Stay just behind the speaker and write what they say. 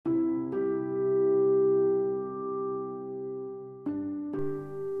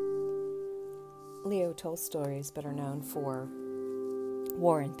Tolstoy is better known for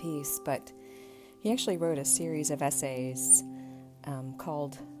War and Peace, but he actually wrote a series of essays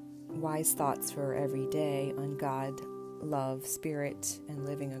called Wise Thoughts for Every Day on God, Love, Spirit, and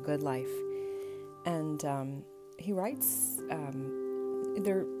Living a Good Life. And he writes,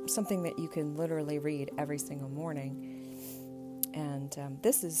 they're something that you can literally read every single morning. And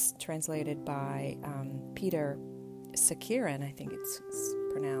this is translated by Peter Sakirin, I think it's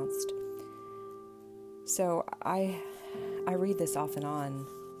pronounced. So I read this off and on,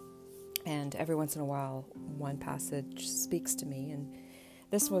 and every once in a while one passage speaks to me. And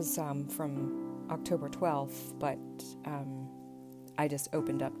this was from October 12th, but I just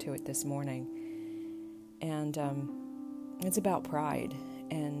opened up to it this morning. And it's about pride.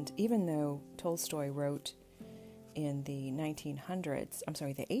 And even though Tolstoy wrote in the 1800s,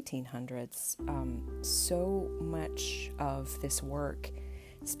 so much of this work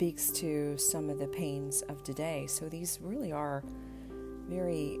speaks to some of the pains of today. So these really are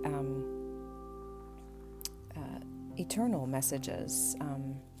very eternal messages.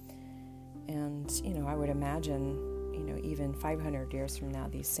 And, I would imagine, even 500 years from now,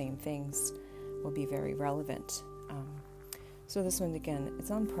 these same things will be very relevant. So this one, again,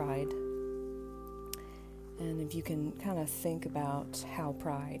 it's on pride. And if you can kind of think about how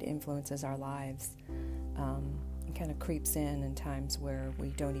pride influences our lives, it kind of creeps in times where we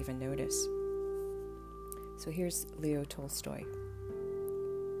don't even notice. So here's Leo Tolstoy.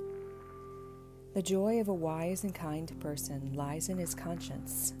 The joy of a wise and kind person lies in his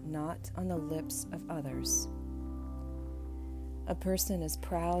conscience, not on the lips of others. A person is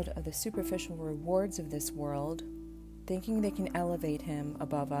proud of the superficial rewards of this world, thinking they can elevate him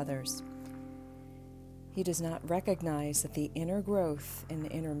above others. He does not recognize that the inner growth and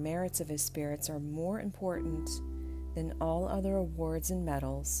the inner merits of his spirits are more important than all other awards and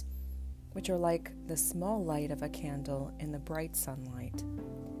medals, which are like the small light of a candle in the bright sunlight.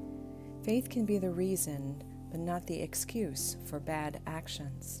 Faith can be the reason, but not the excuse for bad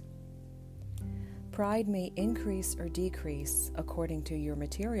actions. Pride may increase or decrease according to your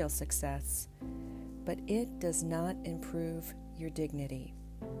material success, but it does not improve your dignity.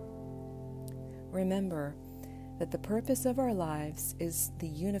 Remember that the purpose of our lives is the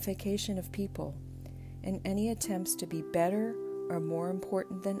unification of people, and any attempts to be better or more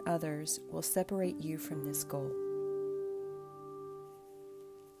important than others will separate you from this goal.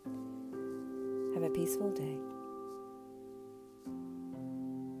 Have a peaceful day.